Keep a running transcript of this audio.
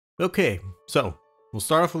Okay, so we'll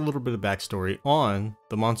start off with a little bit of backstory on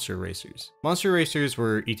the Monster Erasers. Monster Erasers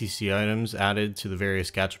were ETC items added to the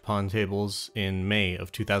various Gachapon tables in May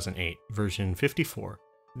of 2008, version 54.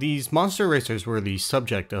 These Monster Erasers were the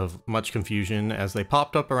subject of much confusion as they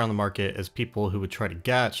popped up around the market as people who would try to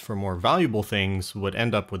gatch for more valuable things would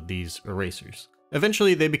end up with these erasers.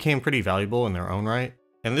 Eventually they became pretty valuable in their own right,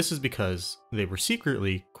 and this is because they were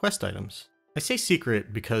secretly quest items. I say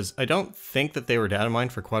secret because I don't think that they were data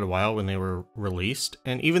mined for quite a while when they were released,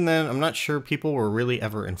 and even then I'm not sure people were really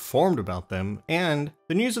ever informed about them, and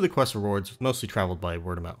the news of the quest rewards mostly traveled by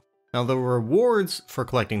word of mouth. Now the rewards for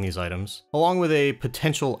collecting these items, along with a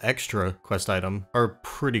potential extra quest item, are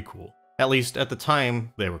pretty cool. At least at the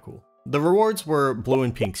time, they were cool. The rewards were blue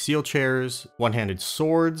and pink seal chairs, one-handed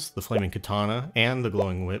swords, the flaming katana, and the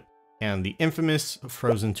glowing whip, and the infamous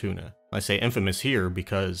frozen tuna. I say infamous here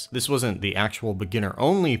because this wasn't the actual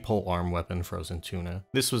beginner-only polearm weapon frozen tuna.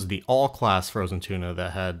 This was the all-class frozen tuna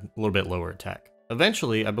that had a little bit lower attack.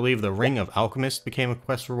 Eventually, I believe the Ring of Alchemist became a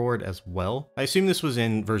quest reward as well. I assume this was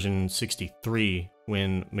in version 63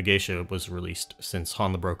 when Megasha was released, since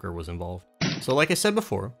Han the Broker was involved. So like I said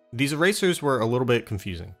before, these erasers were a little bit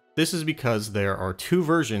confusing. This is because there are two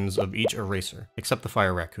versions of each eraser, except the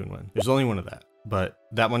Fire Raccoon one. There's only one of that. But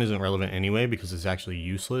that one isn't relevant anyway because it's actually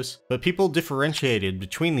useless. But people differentiated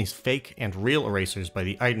between these fake and real erasers by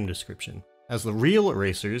the item description, as the real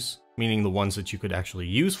erasers, meaning the ones that you could actually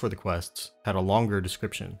use for the quests, had a longer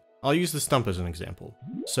description. I'll use the Stump as an example.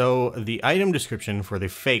 So the item description for the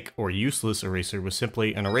fake or useless eraser was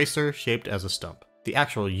simply an eraser shaped as a stump. The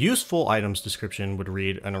actual useful items description would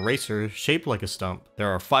read an eraser shaped like a stump. There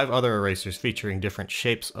are 5 other erasers featuring different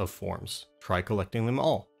shapes of forms. Try collecting them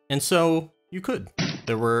all. And so you could.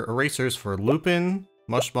 There were erasers for Lupin,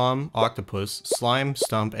 Mushmom, Octopus, Slime,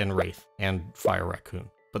 Stump, and Wraith, and Fire Raccoon.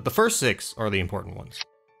 But the first 6 are the important ones.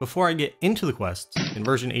 Before I get into the quests, in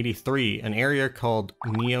version 83, an area called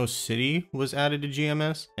Neo City was added to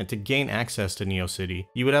GMS, and to gain access to Neo City,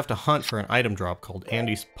 you would have to hunt for an item drop called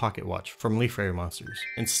Andy's Pocket Watch from Leaf Fairy monsters.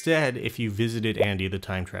 Instead, if you visited Andy the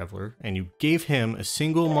Time Traveler, and you gave him a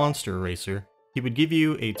single monster eraser, he would give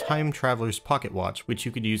you a Time Traveler's Pocket Watch, which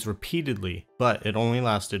you could use repeatedly, but it only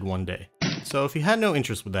lasted 1 day. So if you had no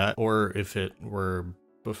interest with that, or if it were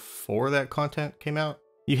before that content came out,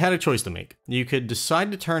 you had a choice to make. You could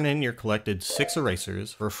decide to turn in your collected 6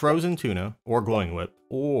 erasers for Frozen Tuna or Glowing Whip,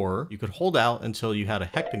 or you could hold out until you had a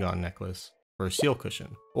Hectagon Necklace for a seal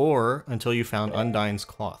cushion, or until you found Undine's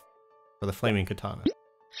cloth for the flaming katana.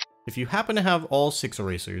 If you happen to have all 6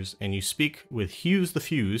 erasers and you speak with Hughes the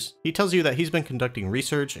Fuse, he tells you that he's been conducting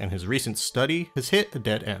research and his recent study has hit a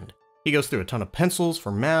dead end. He goes through a ton of pencils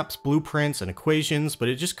for maps, blueprints, and equations, but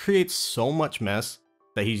it just creates so much mess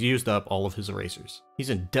that he's used up all of his erasers.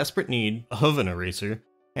 He's in desperate need of an eraser,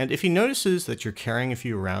 and if he notices that you're carrying a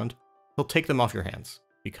few around, he'll take them off your hands,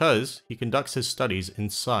 because he conducts his studies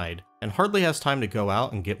inside and hardly has time to go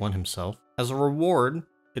out and get one himself. As a reward,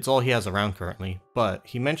 it's all he has around currently, but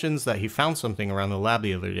he mentions that he found something around the lab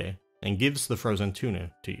the other day and gives the frozen tuna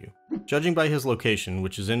to you. Judging by his location,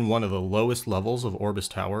 which is in one of the lowest levels of Orbis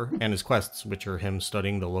Tower, and his quests, which are him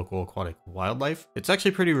studying the local aquatic wildlife, it's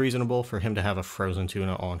actually pretty reasonable for him to have a frozen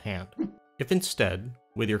tuna on hand. If instead,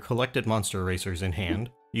 with your collected monster erasers in hand,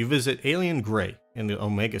 you visit Alien Grey in the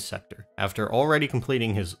Omega sector, after already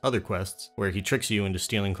completing his other quests, where he tricks you into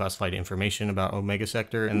stealing classified information about Omega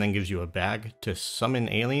sector and then gives you a bag to summon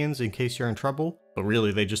aliens in case you're in trouble, but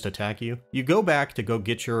really they just attack you. You go back to go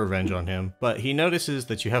get your revenge on him, but he notices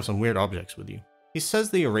that you have some weird objects with you. He says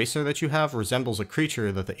the eraser that you have resembles a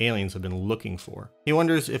creature that the aliens have been looking for. He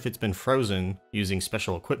wonders if it's been frozen using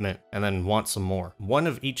special equipment and then wants some more. One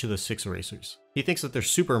of each of the 6 erasers. He thinks that they're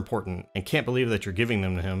super important and can't believe that you're giving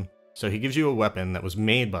them to him, so he gives you a weapon that was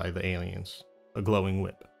made by the aliens, a glowing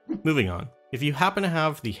whip. Moving on. If you happen to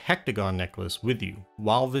have the Hectagon Necklace with you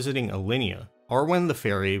while visiting Alinea, Arwen the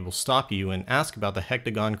Fairy will stop you and ask about the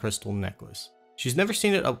Hectagon Crystal Necklace. She's never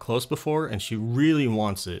seen it up close before and she really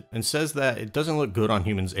wants it, and says that it doesn't look good on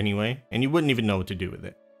humans anyway, and you wouldn't even know what to do with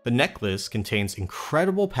it. The necklace contains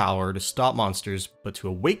incredible power to stop monsters, but to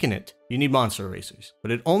awaken it, you need monster erasers.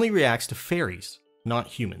 But it only reacts to fairies, not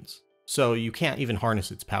humans, so you can't even harness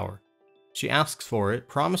its power. She asks for it,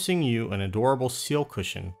 promising you an adorable seal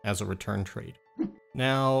cushion as a return trade.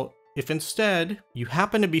 Now, if instead you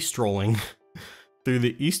happen to be strolling through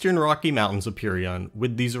the eastern Rocky Mountains of Pyrrhion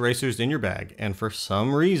with these erasers in your bag, and for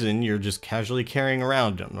some reason you're just casually carrying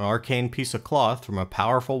around an arcane piece of cloth from a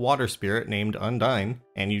powerful water spirit named Undine,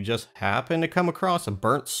 and you just happen to come across a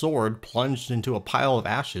burnt sword plunged into a pile of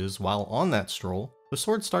ashes while on that stroll, the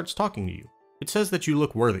sword starts talking to you. It says that you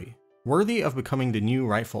look worthy, worthy of becoming the new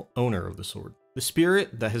rightful owner of the sword. The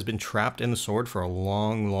spirit that has been trapped in the sword for a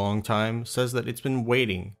long time says that it's been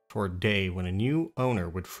waiting for a day when a new owner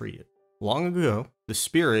would free it. Long ago, the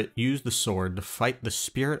spirit used the sword to fight the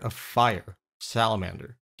spirit of fire,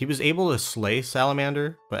 Salamander. He was able to slay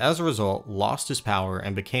Salamander, but as a result, lost his power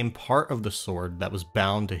and became part of the sword that was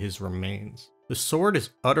bound to his remains. The sword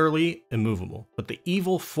is utterly immovable, but the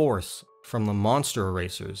evil force from the monster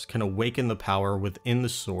erasers can awaken the power within the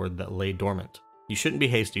sword that lay dormant. You shouldn't be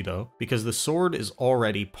hasty though, because the sword is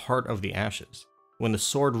already part of the ashes. When the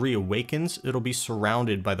sword reawakens, it'll be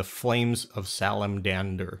surrounded by the flames of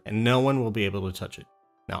Salamander, and no one will be able to touch it.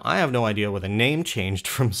 Now, I have no idea why the name changed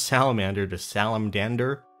from Salamander to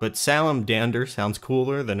Salamander, but Salamander sounds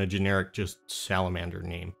cooler than a generic just Salamander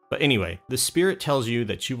name. But anyway, the spirit tells you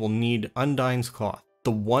that you will need Undine's cloth,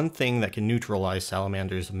 the one thing that can neutralize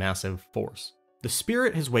Salamander's massive force. The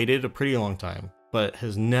spirit has waited a pretty long time, but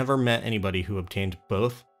has never met anybody who obtained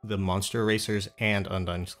both the monster erasers and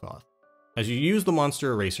Undine's cloth. As you use the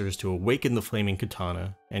monster erasers to awaken the flaming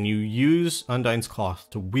katana, and you use Undine's cloth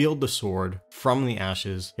to wield the sword from the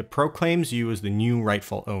ashes, it proclaims you as the new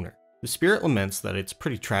rightful owner. The spirit laments that it's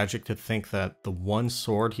pretty tragic to think that the one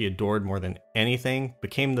sword he adored more than anything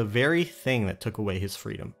became the very thing that took away his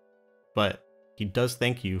freedom. But he does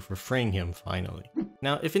thank you for freeing him finally.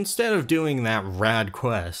 Now, if instead of doing that rad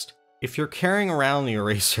quest, if you're carrying around the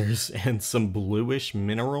erasers and some bluish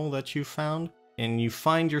mineral that you found, and you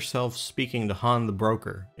find yourself speaking to Han the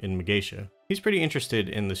Broker in Megacia, he's pretty interested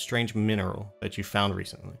in the strange mineral that you found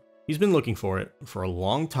recently. He's been looking for it for a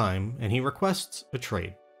long time, and he requests a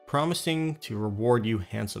trade, promising to reward you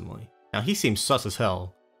handsomely. Now, he seems sus as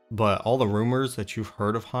hell, but all the rumors that you've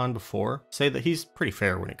heard of Han before say that he's pretty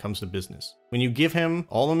fair when it comes to business. When you give him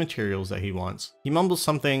all the materials that he wants, he mumbles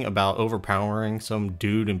something about overpowering some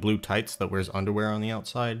dude in blue tights that wears underwear on the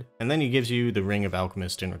outside, and then he gives you the Ring of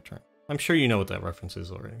Alchemist in return. I'm sure you know what that reference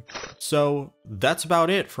is already. So that's about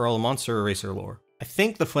it for all the monster eraser lore. I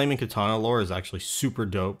think the flaming katana lore is actually super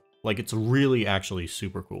dope. Like, it's really actually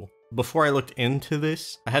super cool. Before I looked into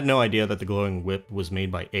this, I had no idea that the glowing whip was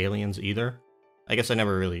made by aliens either. I guess I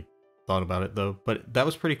never really thought about it though, but that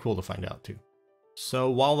was pretty cool to find out too. So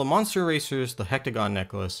while the monster erasers, the Hectagon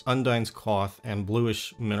Necklace, Undine's cloth, and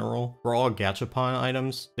Bluish Mineral were all gachapon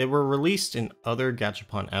items, they were released in other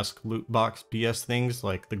gachapon-esque loot box BS things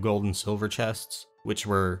like the gold and silver chests, which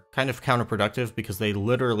were kind of counterproductive because they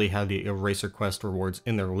literally had the Eraser Quest rewards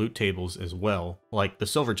in their loot tables as well. Like the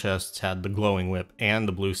silver chests had the glowing whip and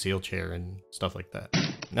the blue seal chair and stuff like that.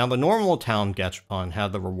 Now the normal town gachapon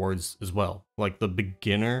had the rewards as well, like the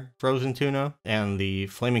beginner frozen tuna and the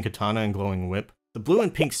flaming katana and glowing whip. The blue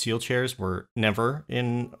and pink seal chairs were never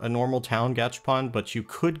in a normal town gachapon, but you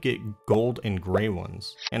could get gold and gray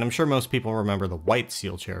ones. And I'm sure most people remember the white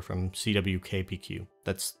seal chair from CWKPQ.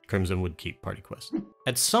 That's Crimson Wood Keep Party Quest.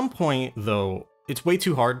 At some point, though, it's way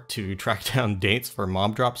too hard to track down dates for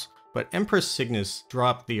mob drops, but Empress Cygnus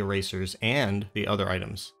dropped the erasers and the other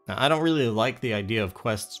items. Now, I don't really like the idea of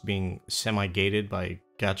quests being semi-gated by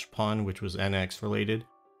gachapon, which was NX related.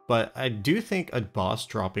 But I do think a boss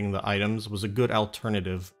dropping the items was a good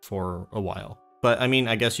alternative for a while. But I mean,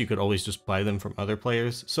 I guess you could always just buy them from other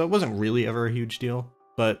players, so it wasn't really ever a huge deal.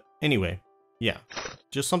 But anyway, yeah,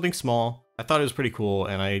 just something small. I thought it was pretty cool,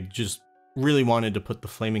 and I just really wanted to put the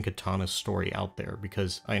Flaming Katana story out there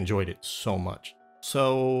because I enjoyed it so much.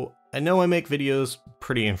 So I know I make videos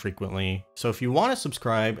pretty infrequently, so if you want to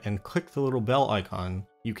subscribe and click the little bell icon,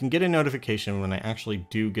 you can get a notification when I actually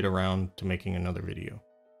do get around to making another video.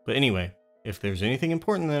 But anyway, if there's anything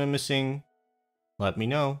important that I'm missing, let me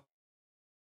know.